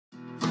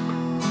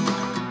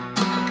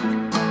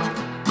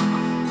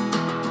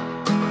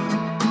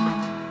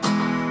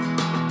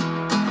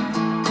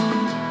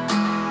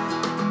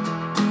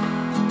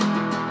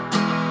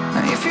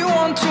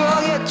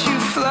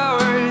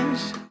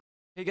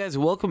Hey guys,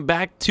 welcome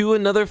back to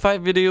another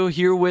fight video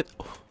here with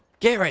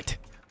Garrett.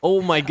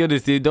 Oh my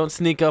goodness, dude, don't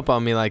sneak up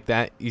on me like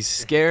that. You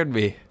scared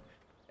me.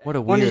 What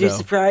a weirdo. I wanted to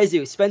surprise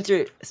you,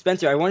 Spencer.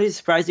 I wanted to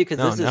surprise you because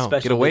this is a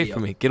special get away video.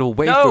 from me. Get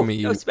away from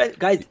me. No,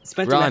 guys,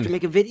 Spencer, we have to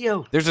make a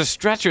video. There's a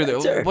stretcher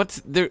there. Spencer.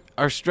 What's there?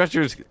 Our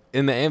stretchers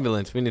in the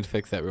ambulance. We need to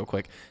fix that real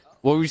quick.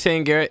 What were you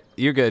saying, Garrett?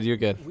 You're good. You're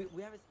good.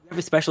 We have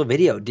a special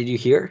video. Did you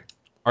hear?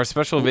 Our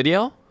special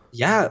video?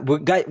 Yeah,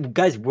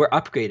 guys, we're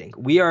upgrading.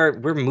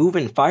 We're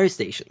moving fire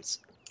stations.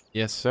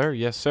 Yes, sir.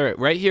 Yes, sir.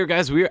 Right here,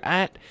 guys, we're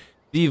at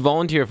the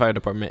volunteer fire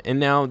department. And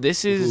now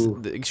this is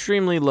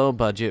extremely low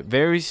budget,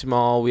 very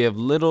small. We have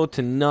little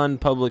to none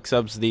public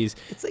subsidies.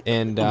 It's like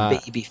a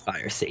baby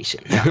fire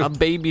station. Yeah, a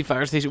baby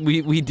fire station.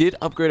 We did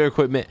upgrade our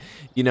equipment.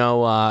 You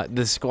know,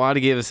 the squad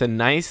gave us a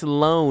nice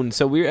loan,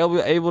 so we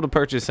were able to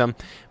purchase some.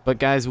 But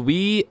guys,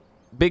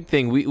 big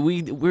thing.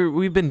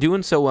 We've been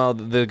doing so well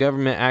that the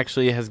government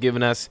actually has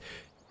given us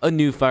a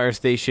new fire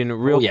station.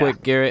 Real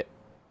quick, Garrett,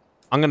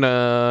 I'm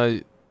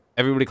gonna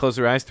everybody close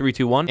their eyes. 3,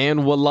 2, 1,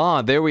 and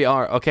voila, there we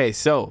are. Okay,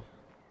 so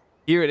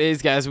here it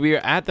is, guys. We are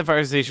at the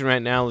fire station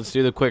right now. Let's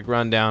do the quick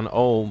rundown.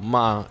 Oh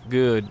my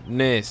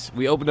goodness,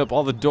 we opened up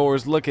all the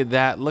doors. Look at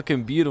that,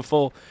 looking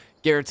beautiful.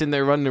 Garrett's in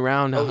there running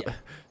around.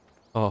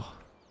 Oh,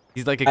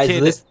 he's like a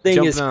kid this thing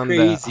jumping is on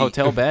crazy. the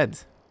hotel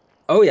beds.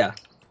 Oh yeah,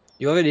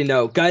 you already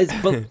know, guys.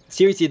 But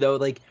seriously though,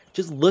 like,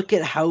 just look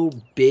at how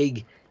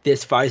big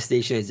this fire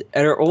station is.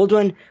 At our old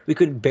one, we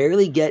could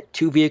barely get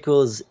 2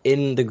 vehicles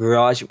in the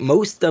garage.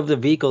 Most of the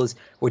vehicles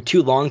were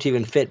too long to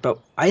even fit, but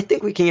I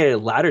think we can get a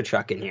ladder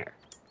truck in here.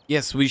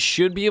 Yes, we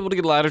should be able to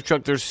get a ladder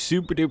truck. They're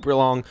super duper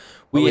long.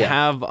 We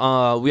have an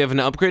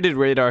upgraded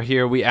radar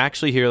here. We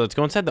actually let's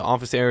go inside the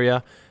office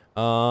area.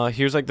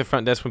 Here's like the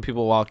front desk when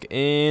people walk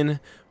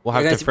in. We'll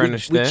have to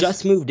furnish this. We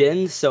just moved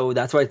in, so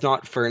that's why it's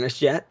not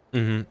furnished yet.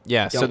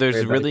 Yeah, so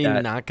there's really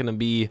not gonna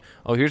be.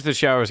 Oh, here's the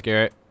showers,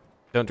 Garrett.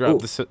 Don't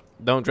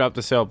drop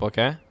the soap,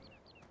 okay?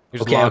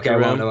 Here's okay, I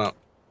won't.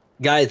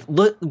 Guys,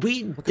 look,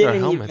 we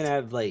didn't even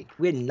have we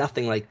had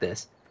nothing like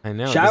this. I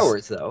know.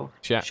 Showers though.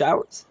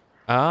 Showers.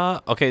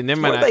 Okay, never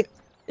mind.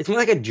 It's more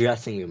like a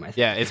dressing room, I think.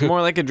 Yeah, it's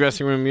more like a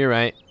dressing room. You're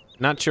right.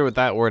 Not sure what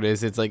that word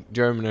is. It's like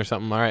German or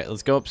something. All right,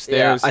 let's go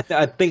upstairs. Yeah,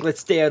 I think let's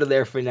stay out of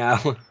there for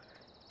now.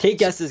 Take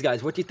guesses,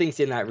 guys. What do you think's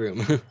in that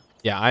room?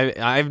 Yeah,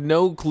 I have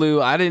no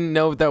clue. I didn't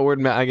know what that word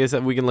meant. I guess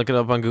we can look it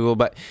up on Google.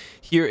 But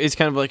here is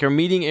kind of like our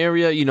meeting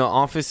area. You know,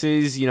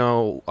 offices. You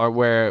know, are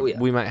where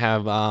we might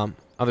have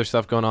other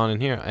stuff going on in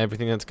here.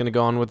 Everything that's going to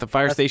go on with the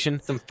fire station.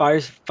 Some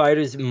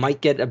firefighters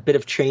might get a bit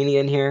of training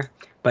in here,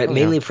 but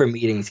mainly for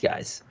meetings,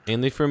 guys.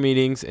 Mainly for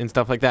meetings and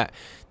stuff like that.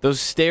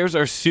 Those stairs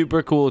are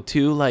super cool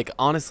too. Like,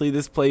 honestly,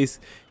 this place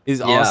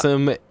is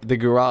awesome. The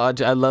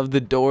garage. I love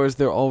the doors.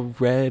 They're all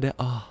red.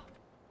 Oh.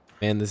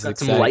 Man, this is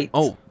exciting. Some lights.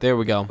 Oh, there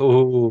we go.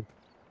 Ooh,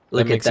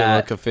 that makes it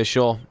look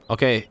official.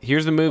 Okay,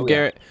 here's the move,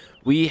 Garrett.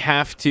 We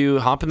have to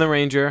hop in the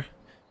Ranger.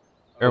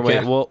 Or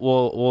wait,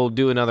 we'll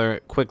do another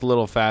quick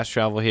little fast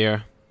travel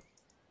here.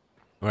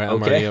 All right,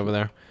 I'm already over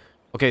there.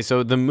 Okay,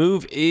 so the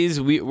move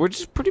is we're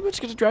just pretty much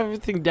gonna drive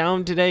everything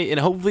down today, and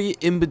hopefully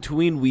in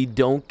between we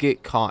don't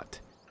get caught.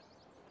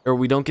 Or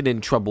we don't get in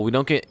trouble. We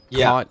don't get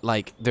caught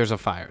like there's a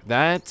fire.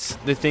 That's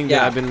the thing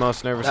that I've been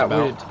most nervous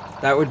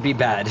about. That would be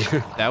bad.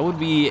 That would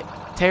be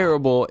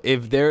terrible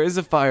if there is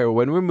a fire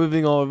when we're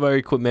moving all of our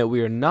equipment.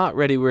 We are not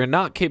ready. We're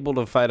not capable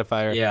to fight a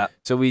fire. Yeah.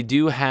 So we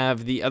do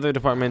have the other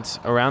departments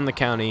around the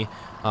county,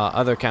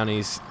 other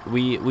counties.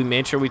 We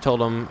made sure we told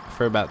them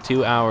for about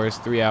 2 hours,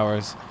 3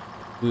 hours,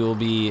 we will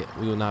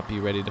not be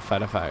ready to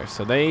fight a fire.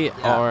 So they're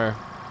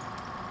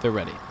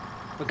ready.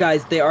 But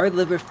guys, they are a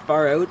little bit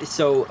far out,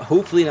 so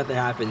hopefully nothing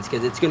happens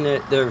because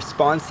the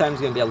response time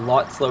is gonna be a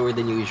lot slower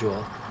than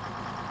usual.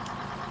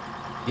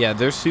 Yeah,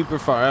 they're super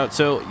far out.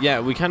 So yeah,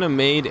 we kind of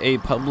made a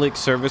public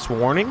service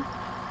warning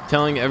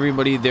telling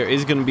everybody there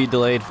is going to be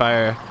delayed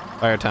fire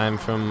time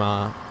from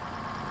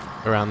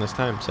around this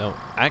time. So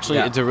actually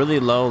it's a really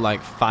low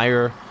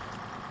fire,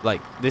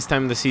 this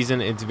time of the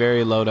season it's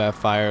very low to have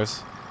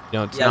fires. You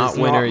know, it's not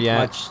winter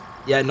yet.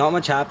 Not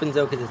much happens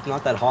though because it's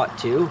not that hot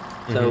too.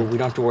 So we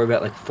don't have to worry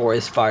about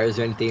forest fires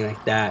or anything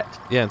like that.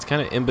 Yeah, it's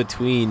kind of in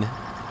between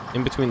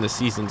the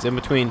seasons, in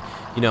between,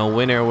 you know,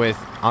 winter with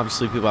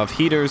obviously people have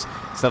heaters,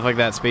 stuff like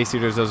that, space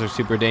heaters, those are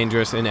super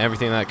dangerous, and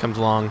everything that comes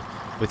along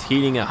with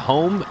heating a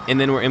home,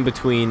 and then we're in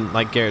between,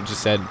 like Garrett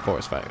just said,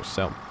 forest fires.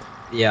 So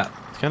yeah,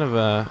 it's kind of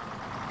a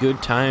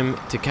good time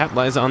to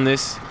capitalize on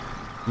this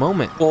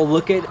moment. Well,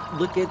 look at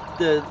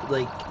the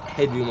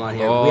headroom on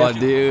here. Oh,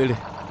 dude.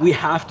 We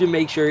have to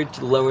make sure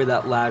to lower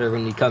that ladder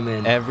when we come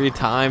in. Every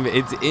time.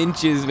 It's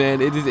inches,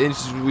 man. It is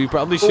inches. We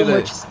probably should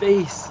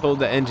have told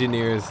the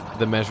engineers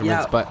the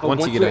measurements, but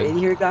once you get in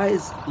here,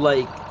 guys,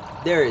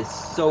 there is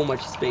so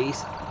much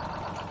space.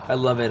 I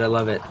love it. I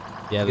love it.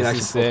 Yeah, this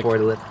is sick.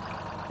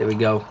 There we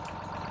go.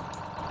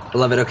 I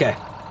love it. Okay.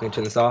 I'm going to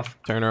turn this off.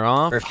 Turn her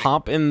off. Perfect.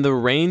 Hop in the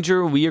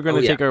Ranger. We are going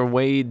to take our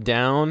way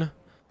down.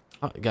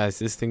 Oh, guys,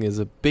 this thing is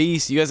a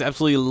beast. You guys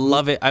absolutely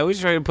love it. I always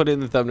try to put it in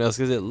the thumbnails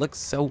because it looks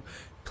so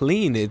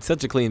clean. It's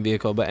such a clean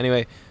vehicle. But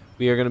anyway,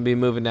 We are going to be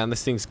moving down.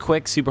 This thing's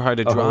quick, super hard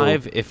to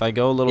drive. If I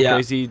go a little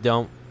crazy,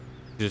 don't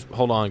just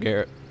hold on,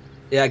 Garrett.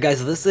 Yeah,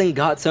 guys, this thing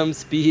got some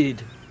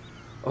speed.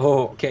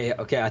 Oh, okay.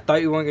 I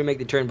thought you weren't gonna make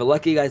the turn, but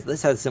lucky, guys,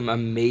 this has some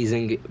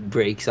amazing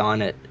brakes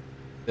on it.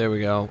 There we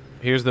go.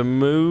 Here's the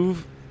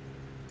move.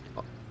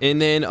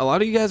 And then a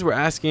lot of you guys were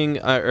asking,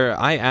 or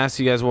I asked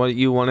you guys what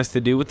you want us to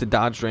do with the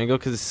Dodge Durango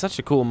because it's such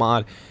a cool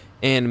mod.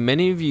 And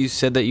many of you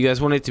said that you guys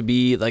want it to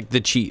be like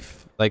the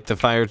Chief, like the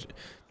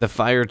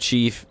fire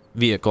chief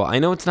vehicle. I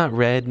know it's not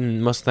red,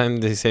 and most of the time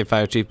they say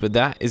fire chief, but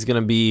that is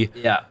gonna be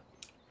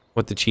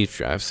what the Chief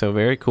drives. So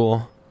very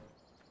cool.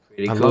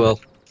 Pretty cool.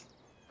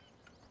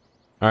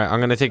 All right, I'm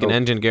gonna take an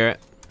engine,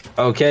 Garrett.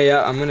 Okay,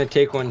 yeah, I'm gonna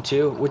take one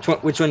too. Which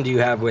one do you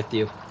have with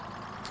you?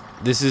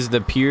 This is the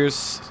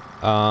Pierce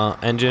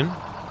engine.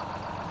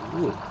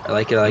 Ooh, I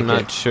like it. I'm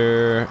not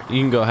sure.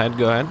 You can go ahead.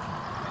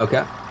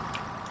 Okay.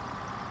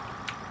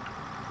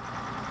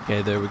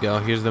 Okay, there we go.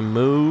 Here's the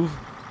move.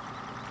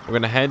 We're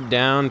gonna head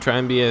down, try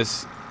and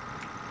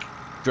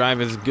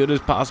drive as good as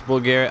possible,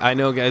 Garrett. I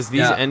know, guys,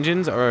 these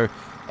engines are,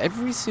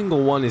 every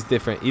single one is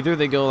different. Either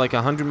they go like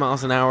 100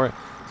 miles an hour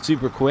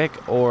super quick,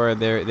 or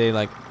they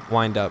like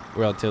wind up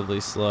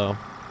relatively slow.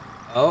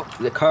 Oh,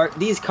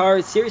 these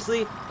cars,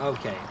 seriously?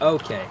 Okay.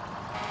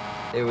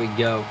 There we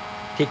go.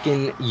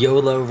 Taking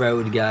YOLO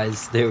road,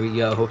 guys. There we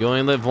go. You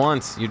only live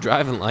once. You're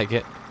driving like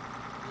it.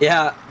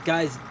 Yeah,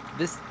 guys,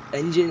 this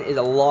engine is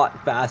a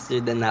lot faster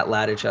than that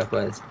ladder truck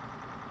was.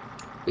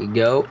 Here we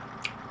go.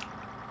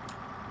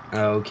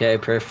 Okay,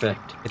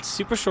 perfect. It's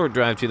super short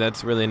drive too.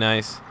 That's really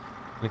nice.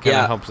 It kind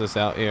of helps us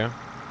out here.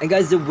 And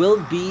guys, there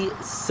will be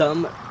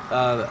some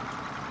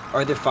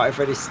other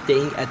firefighters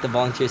staying at the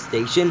volunteer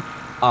station,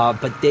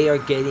 but they are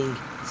getting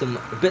some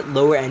a bit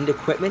lower end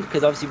equipment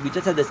because obviously we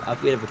just had this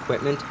upgrade of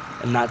equipment,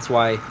 and that's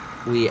why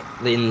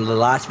in the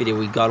last video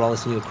we got all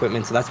this new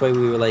equipment. So that's why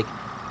we were like,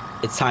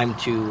 it's time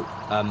to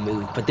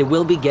move. But they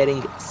will be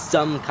getting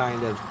some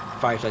kind of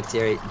fire trucks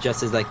here,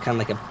 just as like kind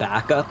of like a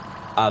backup,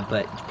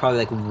 but probably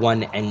like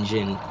one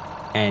engine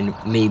and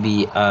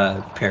maybe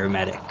a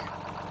paramedic,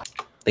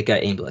 like an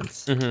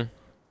ambulance.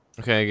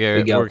 Okay,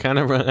 Garrett, we're kind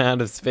of running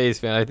out of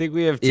space, man. I think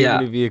we have too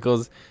many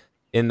vehicles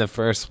in the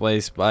first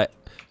place, but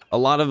a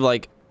lot of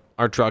like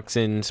our trucks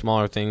and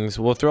smaller things.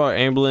 We'll throw our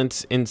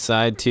ambulance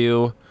inside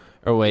too.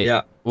 Or wait,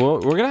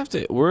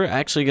 we're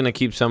actually gonna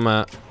keep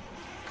some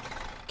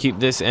keep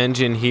this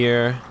engine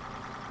here.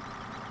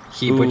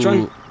 Which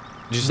one?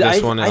 Just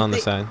this one on the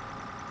side.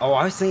 Oh,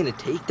 I was thinking to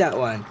take that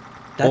one.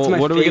 That's my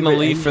favorite. What are we gonna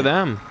leave for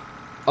them?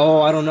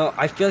 Oh, I don't know.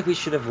 I feel like we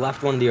should have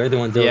left one of the other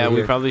ones over here. Yeah,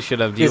 we probably should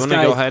have. Do you want to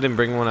go ahead and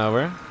bring one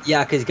over?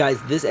 Yeah, because, guys,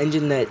 this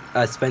engine that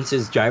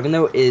Spencer's driving,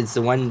 though, is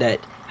the one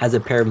that has a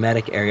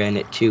paramedic area in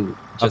it, too,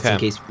 just in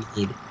case we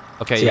need.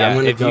 Okay, so,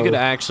 yeah, if you could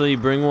actually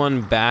bring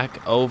one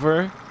back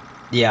over,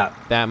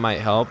 that might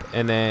help.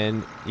 And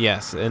then,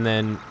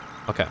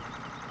 okay,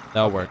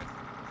 that'll work.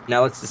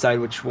 Now let's decide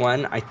which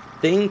one. I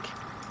think,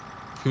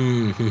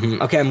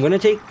 okay, I'm going to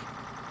take...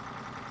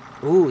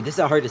 Ooh, this is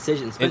a hard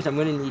decision. Spencer, I'm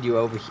going to need you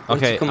over here.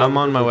 Okay, I'm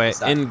on my way.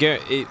 And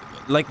Garrett,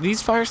 like these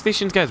fire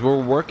stations, guys,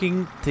 we're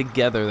working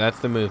together. That's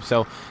the move.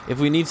 So if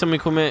we need some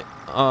equipment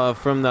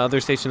from the other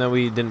station that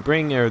we didn't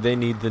bring, or they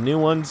need the new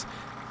ones,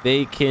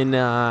 they can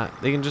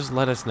just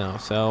let us know.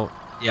 So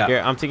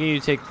Garrett, I'm thinking you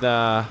take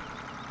the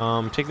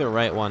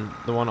right one,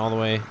 the one all the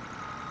way.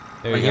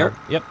 There you go.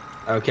 Yep.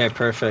 Okay,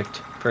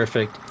 perfect.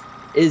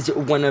 Is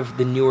one of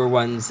the newer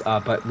ones,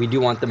 but we do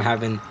want them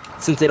having.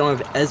 Since they don't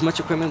have as much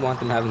equipment, we want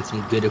them having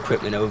some good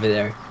equipment over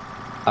there.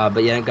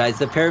 But yeah, guys,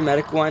 the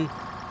paramedic one,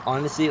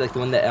 honestly, like the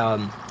one that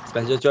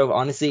Spencer drove,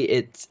 honestly,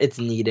 it's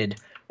needed,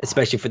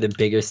 especially for the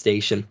bigger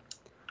station.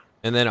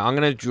 And then I'm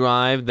gonna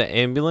drive the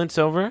ambulance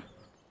over.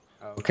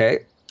 Okay.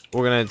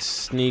 We're gonna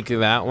sneak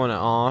that one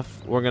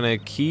off. We're gonna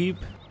keep.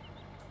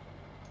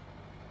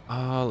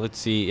 Let's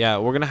see. Yeah,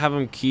 we're gonna have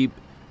them keep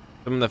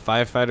some of the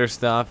firefighter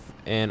stuff.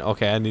 And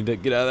okay, I need to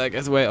get out of that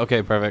guy's way.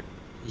 Okay, perfect.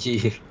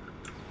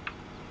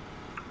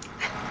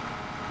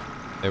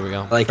 There we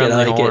go. I like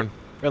it.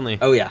 Friendly.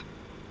 Oh yeah.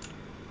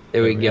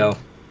 There we go.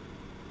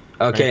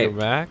 Okay. Go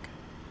back.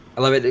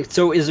 I love it.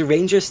 So is the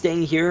Ranger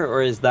staying here,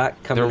 or is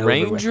that coming over? The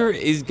Ranger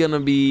is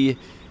gonna be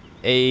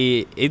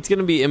it's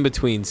gonna be in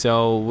between.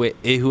 So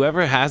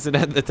whoever has it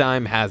at the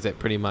time has it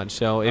pretty much.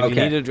 So if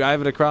you need to drive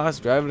it across,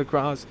 drive it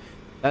across.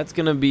 That's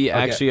gonna be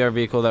actually our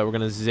vehicle that we're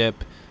gonna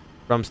zip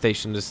from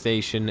station to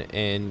station.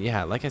 And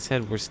yeah, like I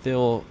said, we're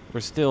still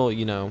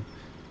you know,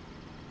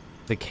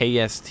 the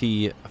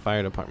KST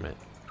fire department.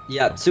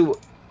 Yeah, so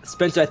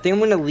Spencer, I think I'm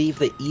gonna leave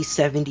the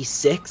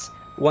E76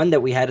 one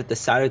that we had at the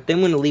side. I think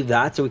I'm gonna leave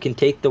that so we can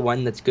take the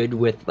one that's good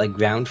with like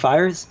ground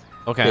fires.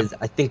 Okay. Because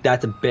I think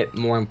that's a bit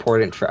more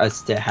important for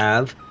us to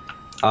have.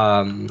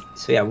 So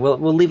yeah,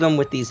 we'll leave them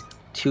with these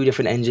two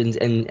different engines,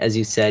 and as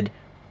you said,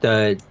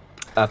 the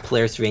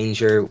Polaris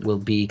Ranger will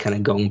be kind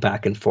of going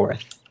back and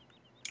forth.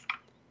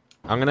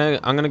 I'm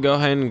gonna go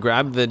ahead and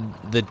grab the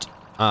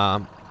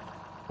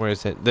where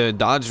is it? The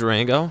Dodge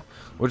Durango.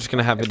 We're just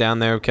gonna have it down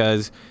there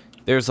because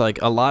there's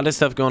like a lot of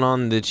stuff going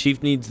on. The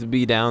Chief needs to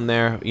be down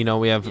there. You know,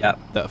 we have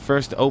the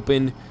first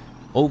open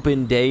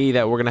open day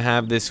that we're gonna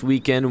have this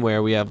weekend,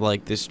 where we have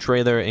like this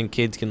trailer and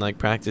kids can like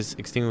practice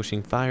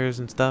extinguishing fires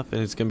and stuff,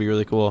 and it's gonna be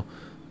really cool.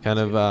 Kind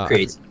of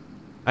Great.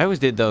 I always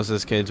did those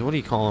as kids. What do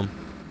you call them?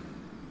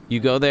 You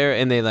go there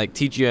and they like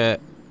teach you.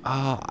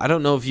 I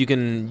don't know if you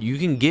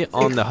can get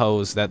on the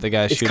hose that the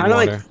guys shoot water. It's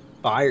kind of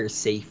like fire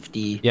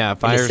safety. Yeah,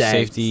 fire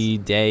safety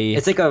day.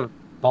 It's like a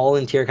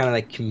volunteer kind of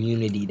like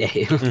community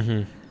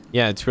day.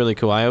 Yeah, it's really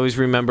cool. I always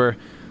remember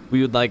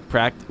we would like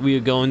we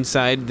would go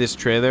inside this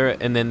trailer,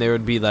 and then there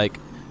would be like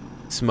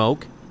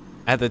smoke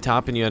at the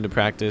top, and you had to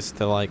practice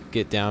to like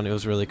get down. It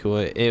was really cool.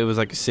 It was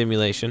like a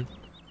simulation.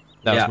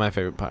 That was my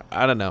favorite part.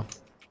 I don't know.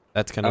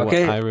 That's kind of what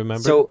I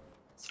remember. So,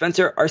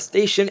 Spencer, our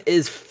station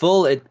is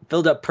full. It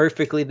filled up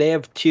perfectly. They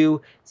have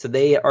 2, so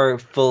they are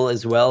full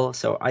as well.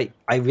 So I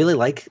really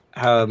like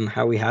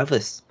how we have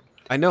this.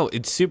 I know,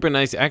 it's super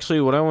nice.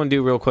 Actually, what I want to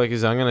do real quick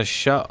is I'm going to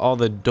shut all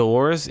the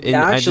doors. And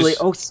actually,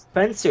 oh,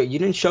 Spencer, you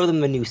didn't show them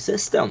the new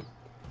system.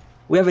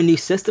 We have a new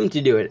system to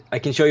do it. I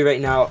can show you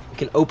right now. You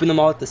can open them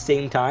all at the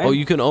same time. Oh,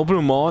 you can open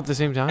them all at the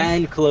same time?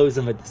 And close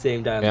them at the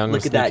same time. Yeah,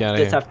 look at that. You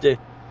just have to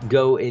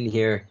go in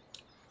here.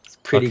 It's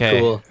pretty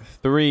cool.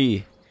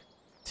 3,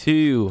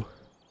 2,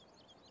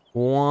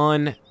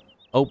 1.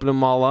 Open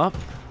them all up.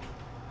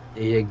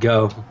 There you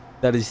go.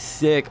 That is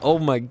sick. Oh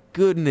my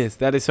goodness.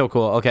 That is so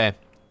cool. Okay.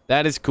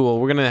 That is cool.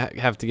 We're going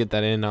to have to get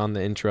that in on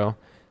the intro.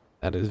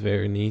 That is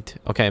very neat.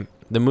 Okay.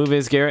 The move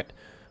is, Garrett,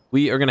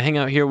 we are going to hang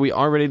out here. We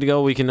are ready to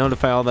go. We can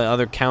notify all the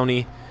other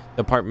county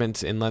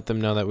departments and let them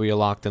know that we are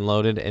locked and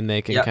loaded, and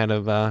they can kind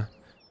of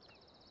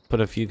put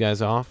a few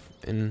guys off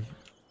and,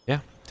 yeah,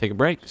 take a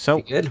break.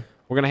 So we're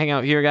going to hang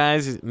out here,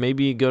 guys.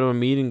 Maybe go to a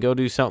meeting, go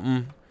do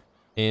something,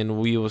 and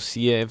we will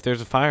see you if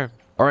there's a fire.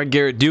 All right,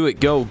 Garrett, do it.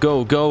 Go,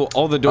 go, go.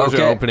 All the doors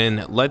are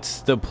opening.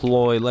 Let's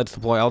deploy. Let's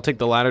deploy. I'll take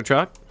the ladder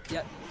truck.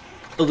 Yep.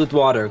 Filled with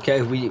water,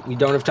 okay? We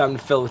don't have time to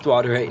fill with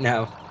water right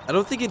now. I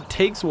don't think it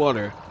takes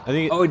water. I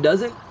think Oh, it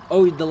doesn't?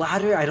 Oh, the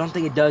ladder? I don't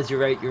think it does. You're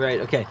right.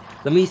 Okay.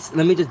 Let me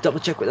just double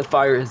check where the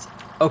fire is.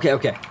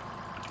 Okay.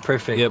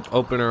 Perfect. Yep,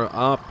 open her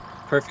up.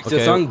 Perfect. So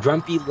it's on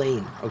Grumpy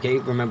Lane. Okay,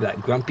 remember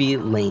that. Grumpy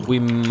Lane. We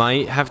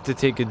might have to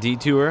take a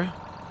detour.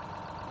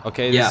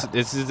 Okay,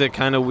 this is a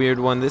kind of weird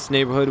one. This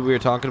neighborhood we were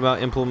talking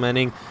about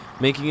implementing,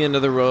 making it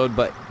another road,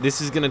 but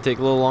this is going to take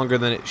a little longer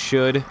than it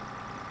should.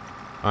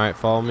 All right,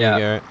 follow me,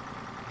 Garrett.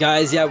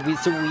 Guys,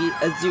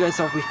 as you guys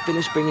saw, we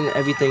finished bringing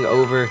everything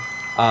over.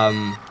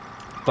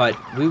 But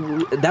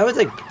that was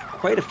like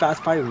quite a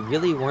fast fire. We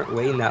really weren't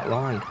waiting that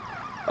long.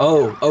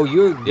 Oh,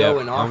 you're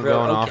going off-road. I'm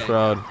going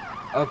off-road.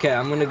 Okay,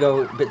 I'm gonna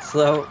go a bit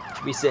slow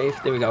to be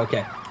safe. There we go.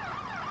 Okay.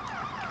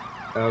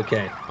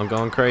 I'm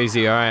going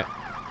crazy. All right,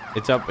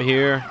 it's up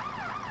here.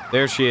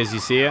 There she is. You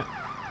see it?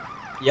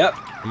 Yep.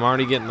 I'm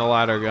already getting the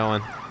ladder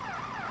going.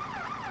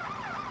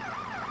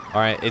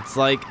 All right, it's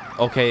like,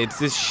 okay, it's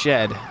this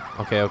shed.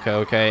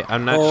 Okay.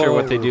 I'm not sure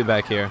what they do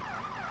back here.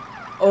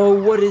 Oh,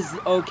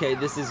 okay,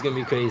 this is gonna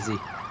be crazy.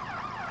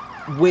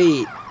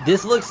 Wait,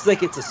 this looks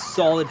like it's a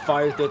solid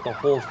fire throughout the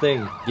whole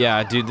thing.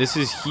 Yeah, dude, this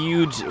is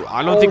huge.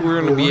 I don't think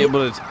we're gonna be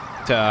able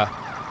to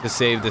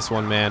save this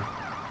one, man.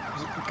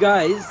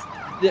 Guys,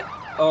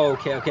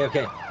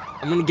 okay.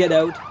 I'm gonna get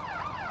out.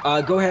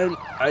 Go ahead.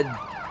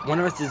 One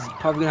of us is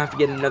probably gonna have to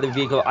get another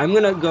vehicle. I'm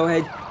gonna go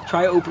ahead,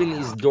 try opening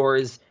these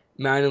doors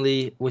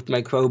manually with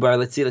my crowbar.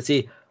 Let's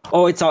see.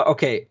 Oh, it's all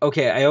okay.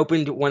 I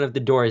opened one of the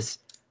doors.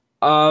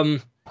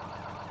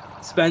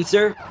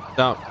 Spencer.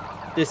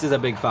 Stop. This is a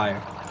big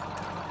fire.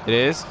 It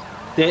is?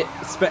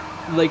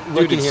 Look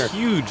Dude, in here. It's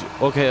huge.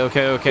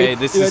 Okay.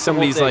 This is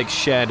somebody's like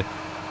shed.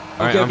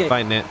 All right, I'm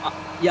fighting it.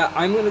 Yeah,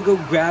 I'm gonna go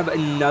grab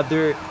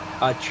another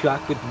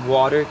truck with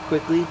water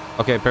quickly.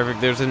 Okay, perfect.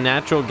 There's a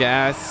natural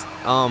gas.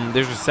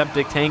 There's a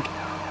septic tank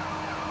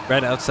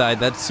right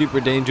outside. That's super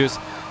dangerous.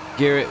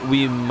 Garrett,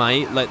 we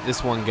might let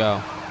this one go.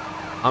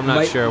 I'm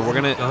not sure. We're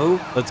gonna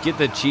let's get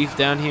the chief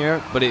down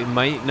here, but it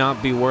might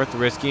not be worth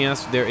risking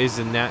us.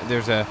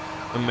 There's a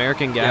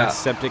American gas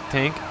septic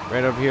tank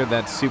right over here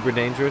that's super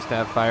dangerous to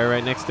have fire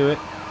right next to it.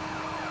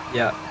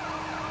 Yeah.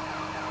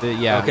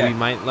 We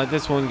might let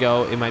this one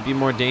go. It might be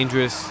more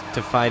dangerous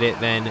to fight it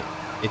than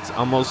it's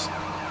almost.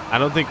 I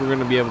don't think we're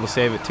gonna be able to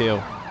save it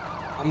too.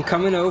 I'm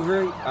coming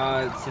over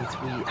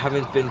since we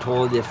haven't been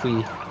told if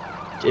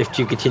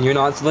to continue or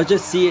not. So let's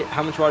just see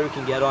how much water we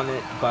can get on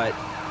it, but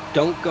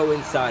don't go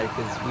inside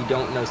because we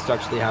don't know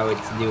structurally how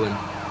it's doing.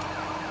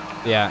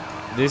 Yeah,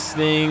 this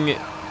thing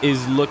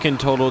is looking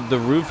total. The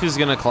roof is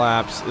gonna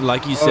collapse.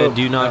 Like you said,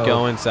 do not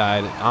go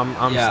inside.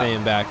 I'm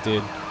staying back,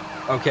 dude.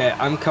 Okay,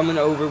 I'm coming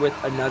over with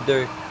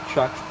another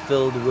truck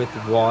filled with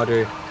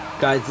water.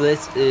 Guys,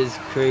 this is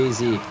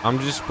crazy. I'm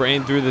just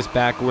spraying through this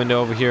back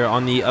window over here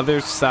on the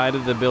other side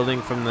of the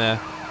building from the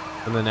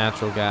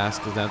natural gas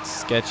because that's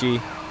sketchy.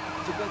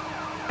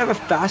 I have a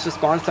fast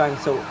response time,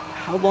 so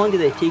how long do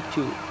they take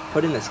to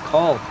put in this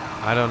call?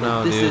 I don't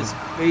know, dude. This is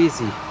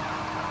crazy.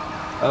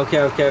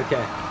 Okay.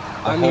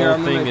 The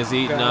whole thing is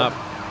eating up.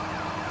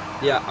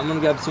 Yeah, I'm gonna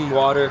grab some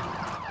water.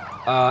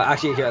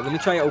 Actually, here, let me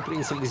try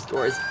opening some of these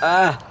doors.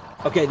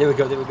 Okay, there we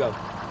go.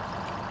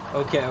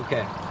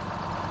 Okay.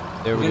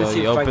 There we I'm gonna go.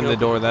 see You if I open can the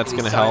door. That's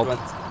any gonna side help. ones.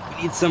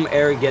 We need some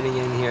air getting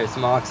in here,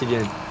 some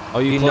oxygen. Oh,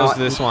 you Do closed not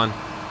this need- one.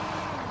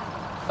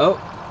 Oh,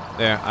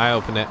 There, I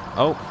opened it.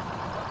 Oh,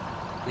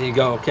 there you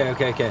go. Okay,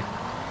 okay, okay.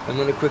 I'm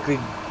gonna quickly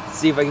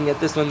see if I can get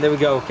this one. There we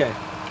go. Okay.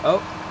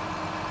 Oh.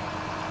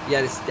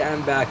 Yeah, to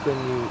stand back when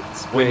you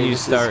spray. when you This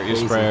is start your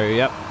crazy. sprayer.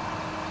 Yep.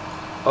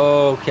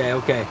 Okay,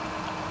 okay.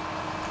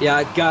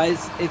 Yeah,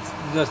 guys, it's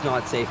just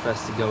not safe for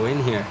us to go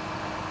in here.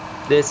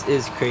 This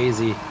is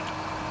crazy.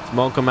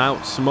 Smoke them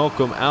out. Smoke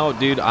them out,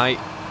 dude.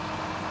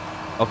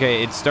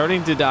 Okay, it's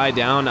starting to die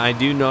down. I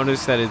do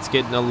notice that it's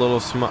getting a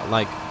little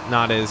like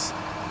not as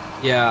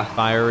Yeah,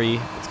 fiery.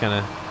 It's kind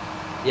of.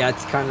 yeah,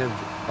 it's kind of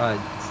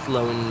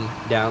slowing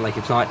down. Like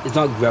it's not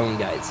growing,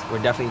 guys. We're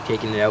definitely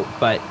taking it out,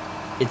 but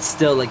it's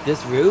still like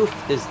this roof.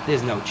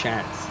 There's no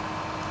chance.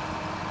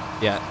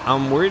 Yeah,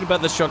 I'm worried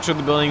about the structure of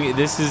the building.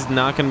 This is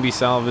not going to be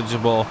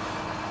salvageable,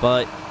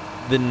 but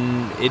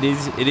it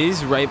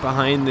is right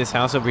behind this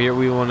house over here.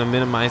 We want to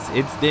minimize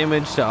its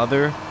damage to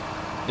other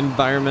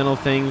environmental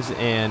things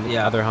and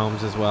Yeah. other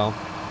homes as well.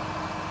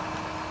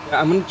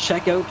 Yeah, I'm gonna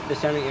check out the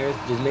surrounding areas.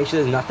 Just make sure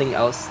there's nothing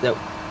else that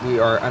we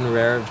are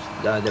unaware of.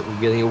 That we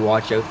really need to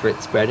watch out for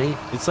it spreading.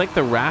 It's like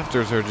the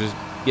rafters are just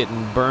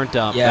getting burnt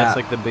up. Yeah. That's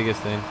like the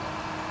biggest thing.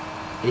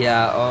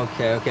 Yeah.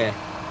 Okay. Okay.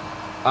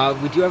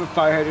 We do have a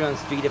fire hydrant on the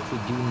street if we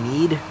do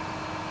need.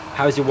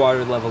 How's your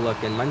water level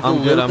looking? Mine's a I'm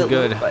good, little I'm bit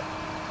good. low, but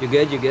you're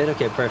good. You're good.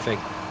 Okay.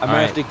 Perfect. I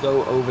might have to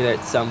go over there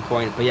at some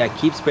point. But yeah,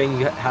 keep spraying.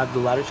 You have the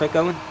ladder truck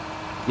going.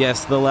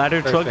 Yes, the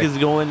ladder truck Perfect. is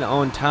going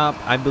on top.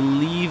 I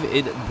believe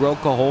it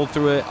broke a hole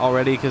through it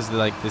already because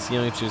like the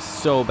ceiling is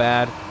just so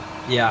bad.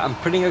 Yeah, I'm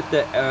putting out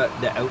the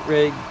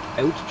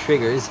out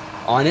triggers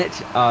on it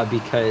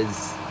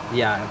because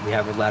yeah, we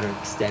have a ladder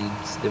extend.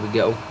 So there we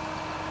go.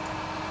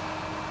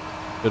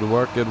 Good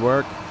work, good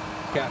work.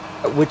 Okay.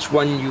 Which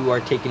one you are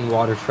taking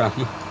water from?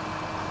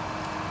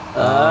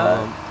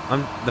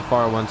 I'm the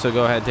far one, so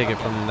go ahead, take it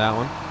Okay. from that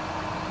one.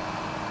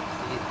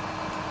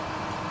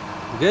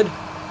 Good.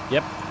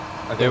 Yep.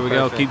 Okay, There we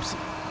go. perfect. Keeps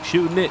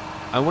shooting it.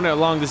 I wonder how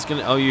long this is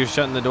gonna. Oh, you're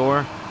shutting the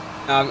door.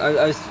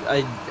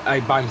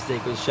 I by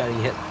mistake was shutting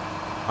it.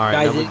 All right,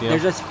 Guys, no big deal. they're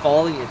just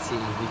falling, it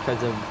seems,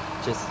 because of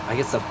just, I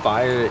guess, the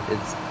fire.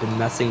 It's been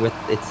messing with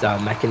its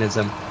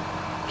mechanism.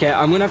 Okay,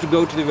 I'm gonna have to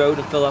go to the road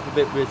and fill up a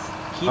bit, but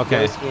keep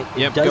Okay. noticing it. It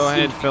Yep, does go seem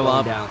ahead, to be fill going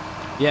up. down.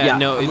 Yeah, Yeah,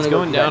 no, I'm it's gonna go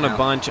going do that down a now.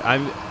 bunch.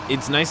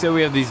 It's nice that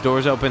we have these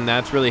doors open.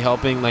 That's really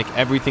helping. Like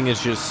everything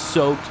is just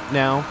soaked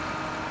now.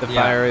 The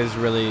Yeah. fire is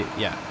really,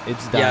 yeah,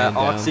 it's dying Yeah, down.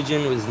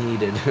 oxygen was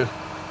needed.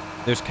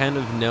 There's kind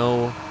of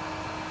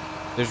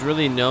there's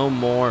really no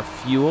more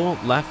fuel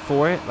left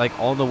for it. Like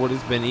all the wood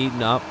has been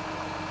eaten up.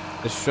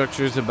 The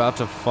structure's about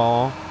to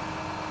fall.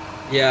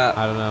 Yeah.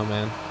 I don't know,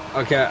 man.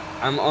 Okay,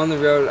 I'm on the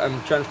road.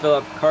 I'm trying to fill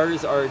up.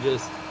 Cars are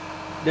just,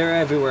 they're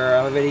everywhere.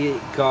 I already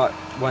got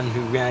one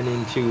who ran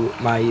into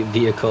my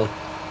vehicle.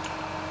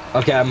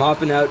 Okay, I'm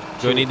hopping out.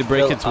 Do I need to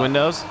break fill its up.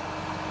 windows?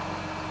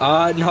 No,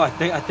 I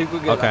think we're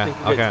good. Okay, I think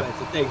we're good, okay.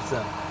 Spence. I think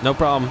so. No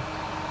problem.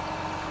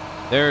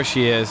 There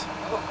she is.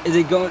 Oh, is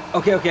it going?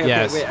 Okay, okay,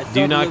 Yes. okay. Wait, I still Do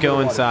have a not little bit go of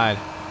water. inside.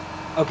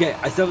 Okay,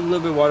 I still have a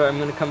little bit of water. I'm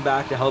gonna come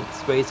back to help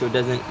spray so it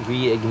doesn't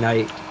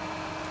reignite.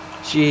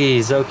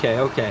 Jeez. Okay,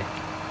 okay.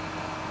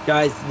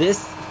 Guys,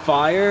 this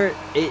fire,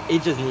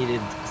 it just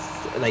needed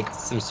like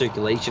some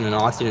circulation and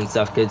oxygen and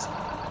stuff. Cause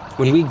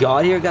when we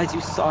got here, guys,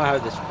 you saw how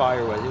this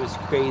fire was. It was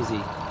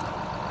crazy.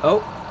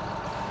 Oh,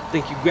 I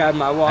think you grabbed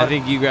my water. I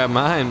think you grabbed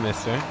mine,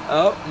 mister.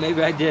 Oh,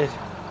 maybe I did.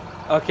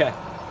 Okay.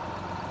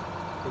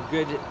 We're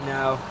good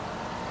now.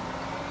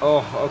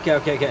 Oh, okay,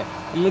 okay, okay.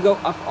 I'm gonna go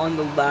up on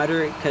the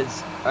ladder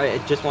because I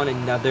just want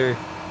another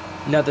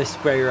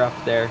sprayer up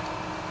there.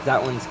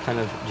 That one's kind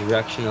of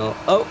directional.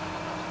 Oh,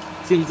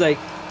 seems like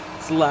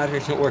this ladder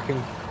isn't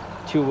working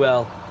too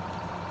well.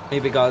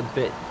 Maybe it got a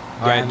bit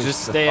All right, damaged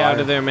just to the stay out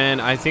fire. of there, man.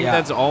 I think Yeah.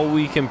 that's all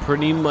we can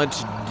pretty much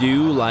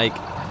do, like,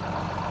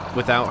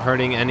 without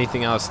hurting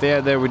anything else. Stay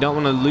out there. We don't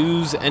want to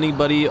lose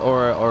anybody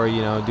or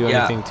you know, do Yeah.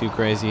 anything too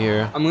crazy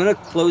here. I'm gonna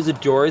close the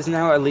doors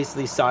now, at least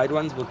these side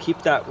ones. We'll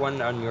keep that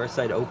one on your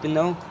side open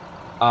though,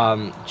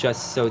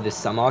 just so there's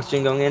some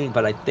oxygen going in.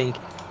 But I think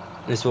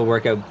this will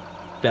work out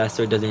best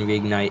so it doesn't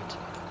reignite.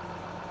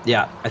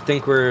 Yeah, I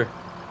think we.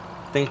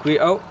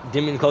 Oh,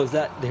 didn't mean to close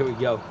that. There we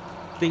go.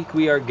 Think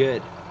we are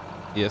good.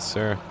 Yes,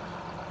 sir.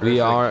 We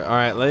Perfect. are. All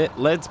right,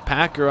 let's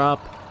pack her up,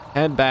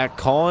 head back,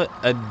 call it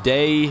a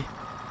day.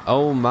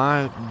 Oh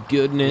my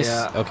goodness.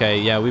 Yeah. Okay,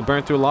 yeah, we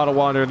burned through a lot of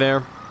water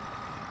there.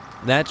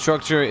 That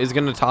structure is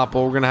going to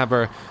topple. We're going to have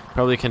our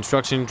probably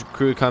construction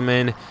crew come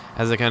in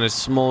as it kind of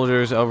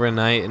smolders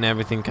overnight and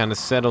everything kind of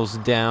settles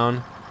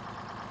down.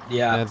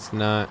 Yeah.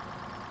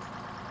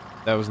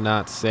 That was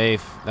not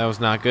safe. That was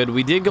not good.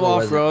 We did go What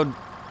was it? off-road.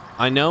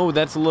 I know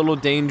that's a little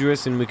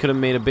dangerous and we could have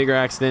made a bigger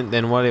accident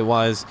than what it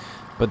was,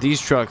 but these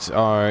trucks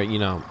are, you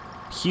know,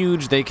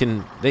 huge. They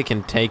can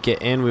take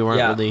it, and we weren't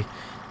Yeah. really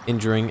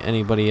injuring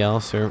anybody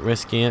else or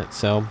risking it,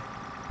 so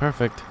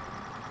perfect.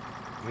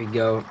 Here we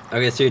go.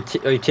 Okay, so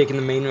are you taking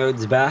the main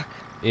roads back?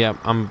 Yeah,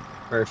 I'm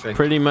Perfect.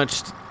 pretty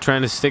much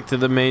trying to stick to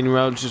the main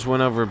road. Just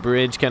went over a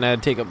bridge, kind of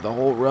had to take up the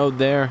whole road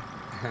there.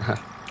 Here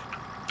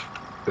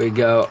we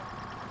go.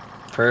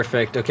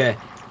 Perfect. Okay.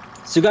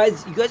 So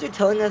guys, you guys are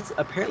telling us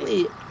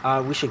apparently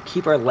we should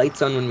keep our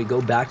lights on when we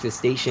go back to the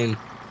station.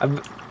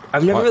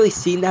 I've never really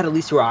seen that, at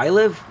least where I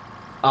live.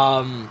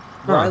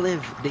 Where I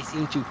live, they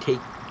seem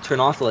to turn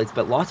off the lights,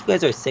 but lots of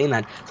guys are saying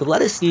that. So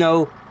let us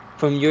know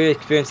from your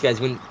experience, guys,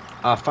 when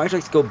fire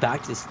trucks go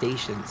back to the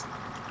stations,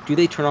 do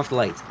they turn off the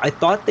lights? I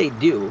thought they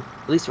do.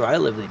 At least where I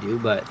live, they do,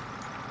 but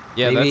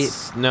Yeah, maybe...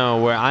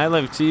 no, where I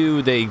live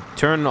too, they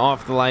turn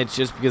off the lights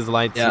just because the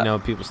lights, you know,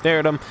 people stare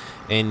at them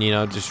and, you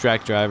know,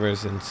 distract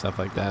drivers and stuff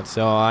like that.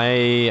 So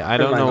I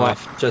don't know what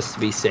just to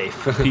be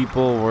safe.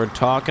 people were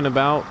talking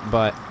about,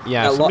 but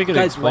yeah, somebody could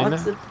explain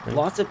that.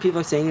 Lots of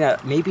people are saying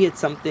that maybe it's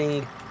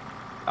something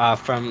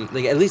from,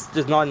 like, at least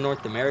there's not in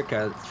North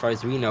America as far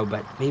as we know,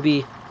 but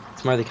maybe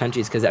it's more other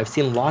countries, because I've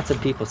seen lots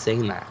of people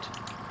saying that.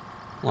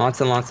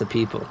 Lots and lots of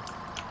people.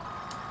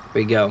 Here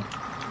we go.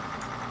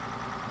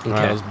 Okay.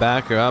 Alright, let's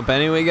back her up.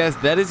 Anyway, guys,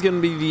 that is going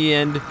to be the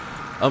end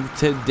of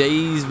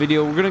today's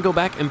video. We're going to go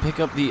back and pick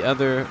up the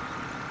other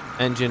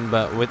engine,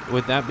 but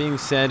with that being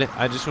said,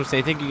 I just want to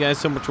say thank you guys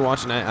so much for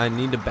watching. I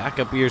need to back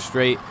up here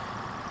straight.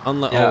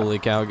 Holy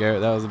cow,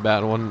 Garrett, that was a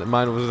bad one.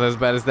 Mine was as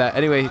bad as that.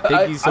 Anyway,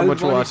 thank you so much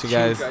for watching,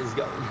 guys.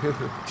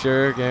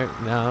 Sure, Garrett.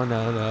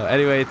 No.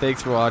 Anyway,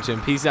 thanks for watching.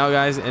 Peace out,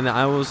 guys, and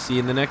I will see you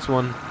in the next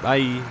one.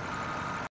 Bye.